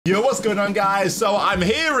Yo, what's going on, guys? So I'm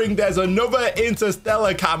hearing there's another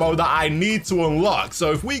interstellar camo that I need to unlock.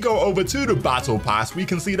 So if we go over to the battle pass, we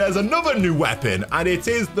can see there's another new weapon, and it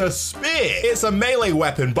is the spear. It's a melee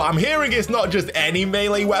weapon, but I'm hearing it's not just any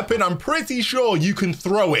melee weapon. I'm pretty sure you can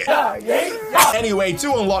throw it. Anyway,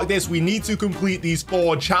 to unlock this, we need to complete these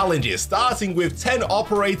 4 challenges, starting with 10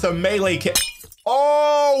 operator melee kit.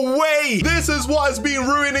 Oh, wait! This is what has been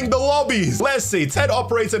ruining the lobbies. Let's see, 10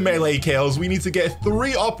 operator melee kills. We need to get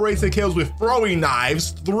 3 operator kills with throwing knives,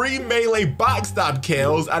 3 melee backstab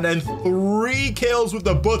kills, and then 3 kills with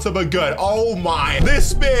the butt of a gun. Oh my. This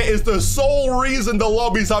spear is the sole reason the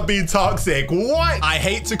lobbies have been toxic. What? I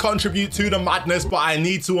hate to contribute to the madness, but I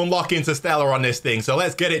need to unlock Interstellar on this thing, so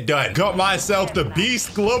let's get it done. Got myself the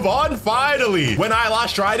beast glove on, finally. When I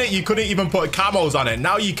last tried it, you couldn't even put camos on it.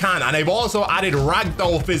 Now you can, and they've also added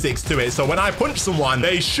ragdoll physics to it, so when I punch someone,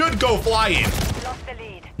 they should go flying.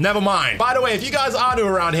 Never mind. By the way, if you guys are new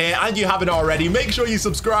around here and you haven't already, make sure you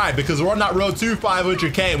subscribe because we're on that road to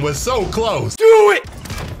 500k and we're so close. Do it!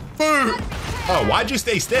 Boo! Oh, why'd you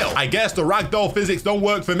stay still? I guess the ragdoll physics don't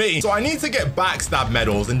work for me. So I need to get backstab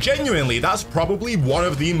medals, and genuinely, that's probably one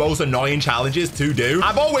of the most annoying challenges to do.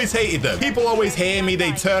 I've always hated them. People always hear me,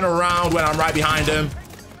 they turn around when I'm right behind them.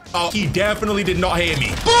 Oh, he definitely did not hear me.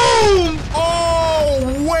 Boom!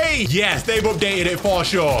 Oh, wait. Yes, they've updated it for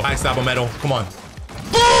sure. Backstabber medal. Come on.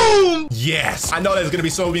 Boom! Yes. I know there's going to be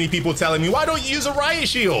so many people telling me, why don't you use a riot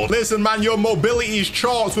shield? Listen, man, your mobility is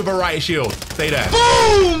chalked with a riot shield. Stay there.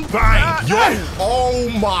 Boom! Bang! Yo! Oh,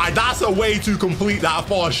 my. That's a way to complete that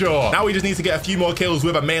for sure. Now we just need to get a few more kills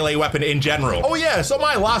with a melee weapon in general. Oh, yeah. So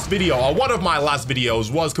my last video, or one of my last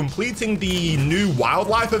videos, was completing the new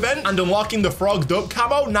wildlife event and unlocking the frog duck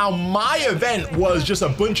camo. Now, my event was just a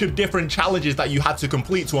bunch of different challenges that you had to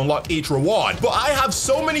complete to unlock each reward. But I have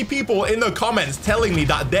so many people in the comments telling me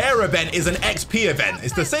that their event is an XP event.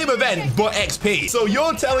 It's the same event, but XP. So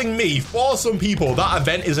you're telling me for some people that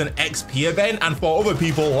event is an XP event, and for other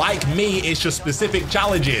people like me, it's just specific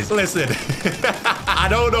challenges. Listen, I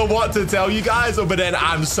don't know what to tell you guys, but then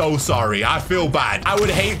I'm so sorry. I feel bad. I would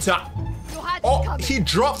hate to... Oh, he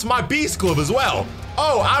dropped my beast glove as well.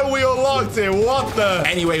 Oh, and we unlocked it. What the?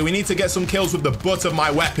 Anyway, we need to get some kills with the butt of my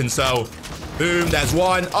weapon, so... Boom, there's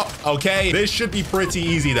one. Oh, okay. This should be pretty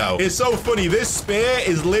easy, though. It's so funny. This spear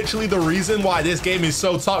is literally the reason why this game is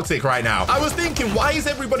so toxic right now. I was thinking, why is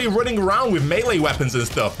everybody running around with melee weapons and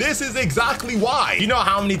stuff? This is exactly why. You know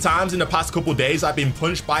how many times in the past couple days I've been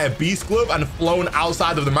punched by a beast glove and flown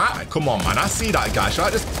outside of the map? Come on, man. I see that guy. Should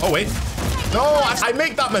I just... Oh, wait. No, I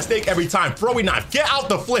make that mistake every time. Throwing knife. Get out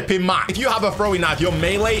the flipping map. If you have a throwing knife, your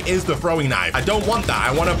melee is the throwing knife. I don't want that.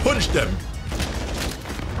 I want to punch them.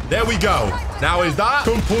 There we go. Now, is that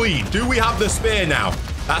complete? Do we have the spear now?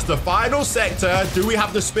 That's the final sector. Do we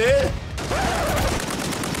have the spear?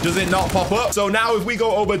 Does it not pop up? So now if we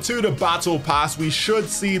go over to the battle pass, we should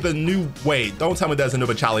see the new... Wait, don't tell me there's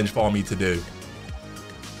another challenge for me to do.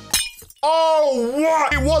 Oh,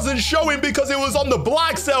 what? It wasn't showing because it was on the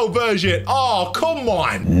black cell version. Oh, come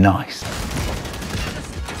on. Nice.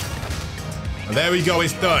 There we go,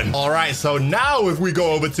 it's done. All right, so now if we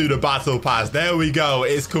go over to the battle pass, there we go,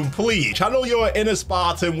 it's complete. Channel your inner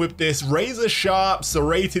Spartan with this razor sharp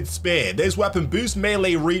serrated spear. This weapon boosts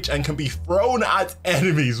melee reach and can be thrown at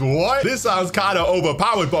enemies. What? This sounds kind of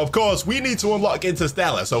overpowered, but of course we need to unlock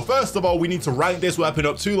Interstellar. So first of all, we need to rank this weapon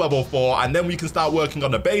up to level 4, and then we can start working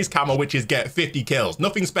on the base camo, which is get 50 kills.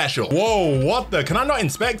 Nothing special. Whoa, what the? Can I not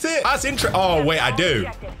inspect it? That's interesting. Oh, wait, I do.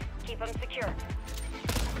 Keep them secure.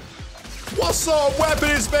 What sort of weapon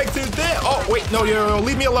inspect is there? Oh, wait, no,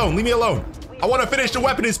 leave me alone. Leave me alone. I want to finish the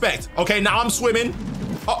weapon inspect. Okay, now I'm swimming.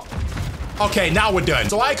 Oh, okay, now we're done.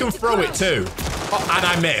 So I can throw it too. Oh, and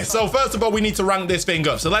I missed. So first of all, we need to rank this thing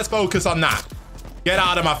up. So let's focus on that. Get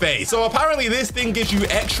out of my face. So apparently this thing gives you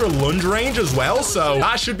extra lunge range as well. So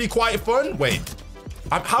that should be quite fun. Wait,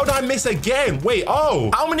 how did I miss again? Wait,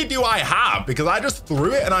 oh, how many do I have? Because I just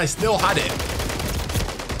threw it and I still had it.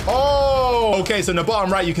 Oh, okay, so in the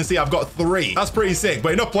bottom right, you can see I've got 3. That's pretty sick,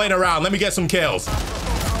 but enough playing around. Let me get some kills.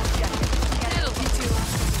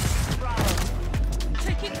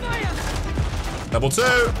 Level 2.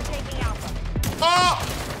 Oh!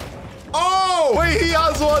 Oh! Wait, he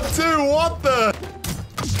has one too. What the?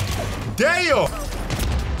 Damn!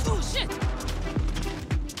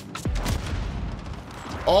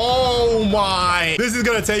 Oh my. This is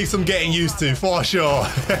gonna take some getting used to for sure.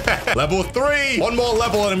 Level 3. One more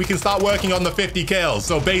level and we can start working on the 50 kills.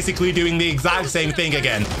 So basically doing the exact same thing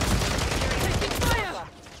again.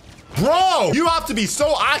 Bro, you have to be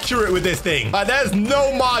so accurate with this thing. Like, there's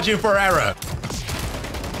no margin for error.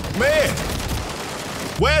 Man.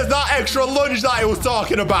 Where's that extra lunge that I was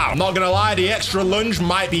talking about? I'm not gonna lie, the extra lunge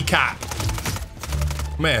might be capped.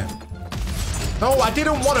 Come here. No, I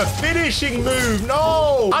didn't want a finishing move.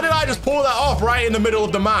 No. How did I just pull that off right in the middle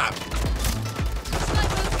of the map?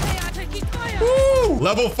 Woo!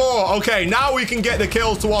 Level 4. Okay, now we can get the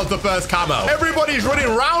kills towards the first camo. Everybody's running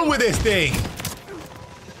around with this thing.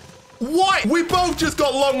 What? We both just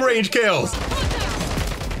got long-range kills.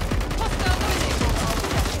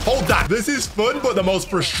 Hold that. This is fun, but the most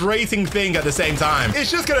frustrating thing at the same time. It's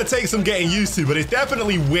just gonna take some getting used to, but it's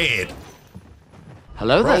definitely weird.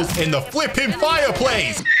 Hello there. Bro's in the flipping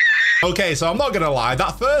fireplace. Okay, so I'm not gonna lie,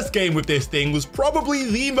 that first game with this thing was probably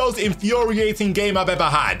the most infuriating game I've ever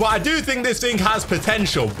had. But I do think this thing has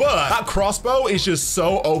potential, but that crossbow is just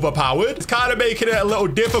so overpowered. It's kind of making it a little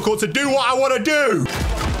difficult to do what I want to do.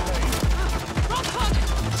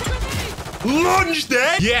 Lunge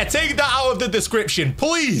there? Yeah, take that out of the description,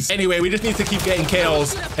 please. Anyway, we just need to keep getting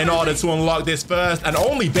kills in order to unlock this first and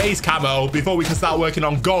only base camo before we can start working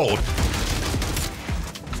on gold.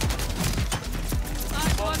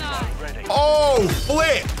 Oh,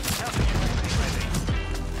 flip.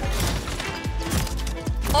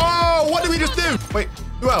 Oh, what did we just do? Wait,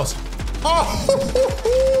 who else?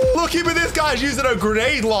 Oh, look, even this guy's using a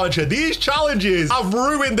grenade launcher. These challenges have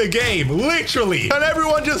ruined the game, literally. Can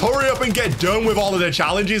everyone just hurry up and get done with all of the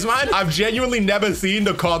challenges, man? I've genuinely never seen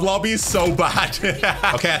the COD lobby so bad.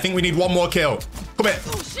 Okay, I think we need one more kill. Come here.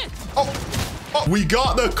 Oh, shit. Oh, we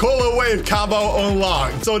got the color wave camo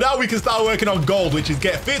unlocked. So now we can start working on gold, which is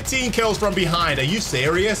get 15 kills from behind. Are you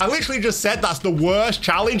serious? I literally just said that's the worst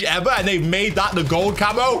challenge ever, and they've made that the gold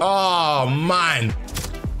camo? Oh, man.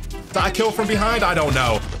 Is that a kill from behind? I don't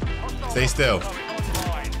know. Stay still.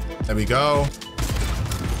 There we go.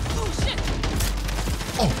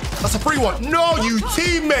 Oh, that's a free one. No, you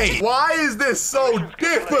teammate. Why is this so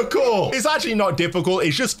difficult? It's actually not difficult.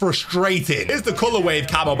 It's just frustrating. Here's the color wave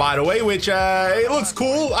camo, by the way, which it looks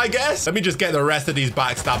cool, I guess. Let me just get the rest of these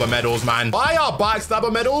backstabber medals, man. Why are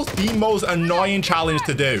backstabber medals the most annoying challenge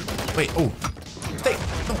to do? Wait, oh. Stay.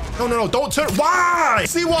 No, don't turn. Why?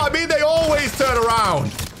 See what I mean? They always turn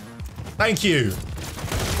around. Thank you.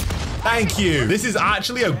 Thank you. This is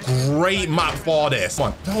actually a great map for this.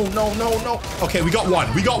 Come on. No. Okay, we got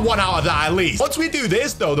one. We got one out of that at least. Once we do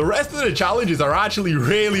this, though, the rest of the challenges are actually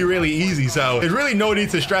really, really easy. So there's really no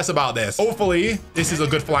need to stress about this. Hopefully, this is a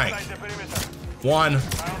good flank. 1,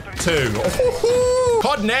 2.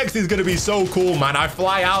 COD Next is going to be so cool, man. I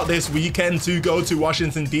fly out this weekend to go to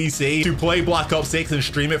Washington, D.C. to play Black Ops 6 and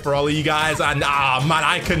stream it for all of you guys. And, man,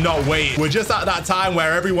 I cannot wait. We're just at that time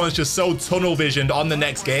where everyone's just so tunnel visioned on the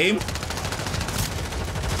next game.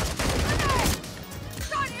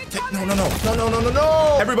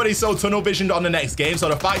 No. Everybody's so tunnel visioned on the next game. So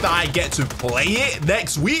the fact that I get to play it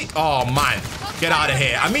next week, oh, man. Get out of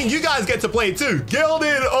here. I mean, you guys get to play it too.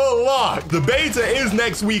 Gilded Unlocked. The beta is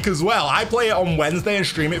next week as well. I play it on Wednesday and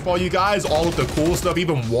stream it for you guys. All of the cool stuff,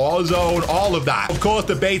 even Warzone, all of that. Of course,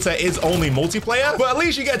 the beta is only multiplayer, but at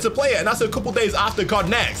least you get to play it, and that's a couple days after COD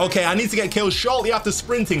Next. Okay, I need to get kills shortly after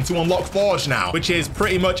sprinting to unlock Forge now, which is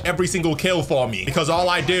pretty much every single kill for me, because all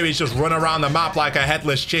I do is just run around the map like a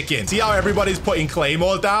headless chicken. See how everybody's putting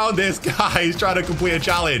claymores down? This guy is trying to complete a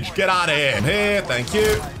challenge. Get out of here. Here, thank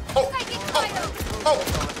you.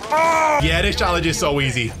 Oh. Yeah, this challenge is so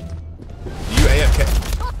easy. You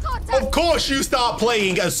AFK. Of course you start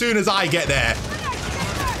playing as soon as I get there.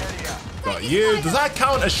 Got you. Does that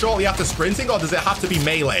count as shortly after sprinting, or does it have to be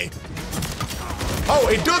melee? Oh,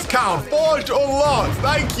 it does count. Forged unlocked.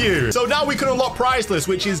 Thank you. So now we can unlock Priceless,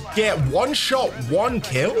 which is get 1-shot, 1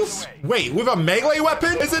 kills? Wait, with a melee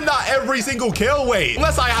weapon? Isn't that every single kill? Wait,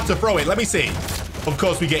 unless I have to throw it. Let me see. Of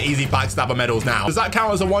course, we get easy backstabber medals now. Does that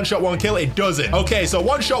count as a 1-shot, 1 kill? It doesn't. Okay, so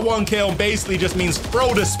 1-shot, 1 kill basically just means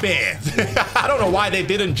throw the spear. I don't know why they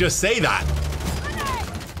didn't just say that.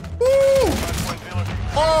 Woo!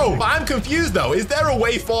 Oh, but I'm confused though. Is there a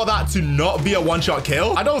way for that to not be a 1-shot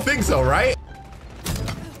kill? I don't think so, right?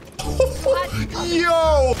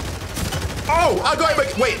 Yo! Oh, I got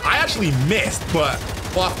it. Wait, I actually missed, but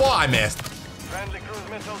well, I thought I missed.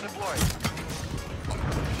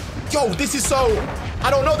 Yo, this is so, I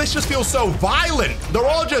don't know, this just feels so violent. They're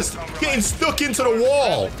all just getting stuck into the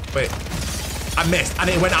wall. Wait, I missed, and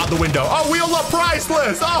it went out the window. Oh, we unlocked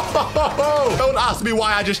priceless. Oh, don't ask me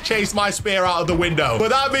why I just chased my spear out of the window. But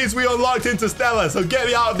that means we unlocked Interstellar, so get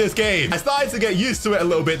me out of this game. I started to get used to it a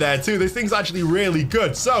little bit there too. This thing's actually really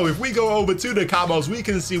good. So if we go over to the camos, we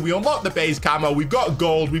can see we unlocked the base camo. We've got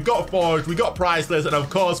gold, we've got forged, we've got priceless, and of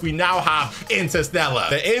course we now have Interstellar,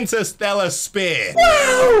 the Interstellar Spear.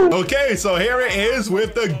 Woo! Okay, so here it is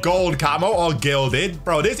with the gold camo or gilded.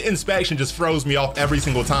 Bro, this inspection just throws me off every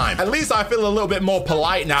single time. At least I feel a little bit more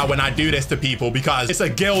polite now when I do this to people because it's a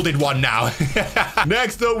gilded one now.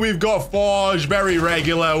 Next up, we've got forged, very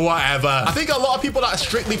regular, whatever. I think a lot of people that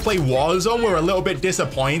strictly play Warzone were a little bit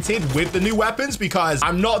disappointed with the new weapons because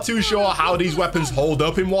I'm not too sure how these weapons hold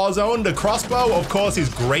up in Warzone. The crossbow, of course, is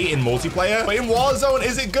great in multiplayer, but in Warzone,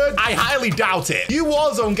 is it good? I highly doubt it. You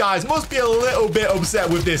Warzone guys must be a little bit upset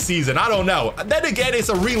with this season. I don't know. Then again, it's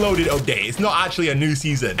a reloaded update. It's not actually a new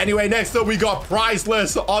season. Anyway, next up, we got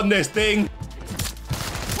priceless on this thing.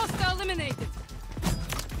 Hostile eliminated.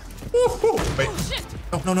 Wait. Oh, shit.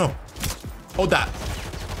 No. Hold that.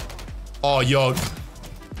 Oh, yo.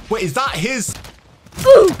 Wait, is that his?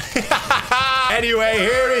 Anyway,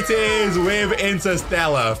 here it is with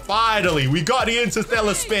Interstellar. Finally, we got the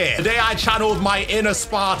Interstellar Spear. Today, I channeled my inner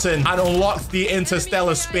Spartan and unlocked the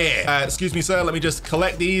Interstellar Spear. Excuse me, sir. Let me just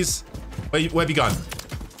collect these. Where have you gone?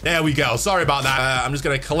 There we go. Sorry about that. I'm just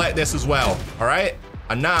going to collect this as well. All right.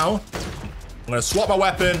 And now, I'm going to swap my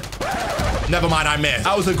weapon. Never mind, I missed.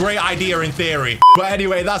 That was a great idea in theory. But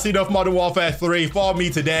anyway, that's enough Modern Warfare 3 for me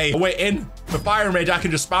today. We're in the firing range. I can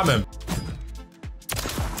just spam him.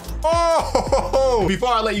 Oh, before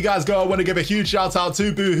I let you guys go, I want to give a huge shout out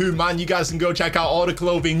to Boohoo, man. You guys can go check out all the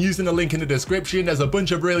clothing using the link in the description. There's a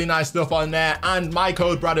bunch of really nice stuff on there, and my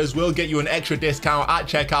code Braderz will get you an extra discount at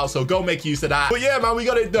checkout, so go make use of that. But yeah, man, we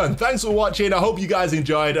got it done. Thanks for watching. I hope you guys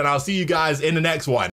enjoyed, and I'll see you guys in the next one.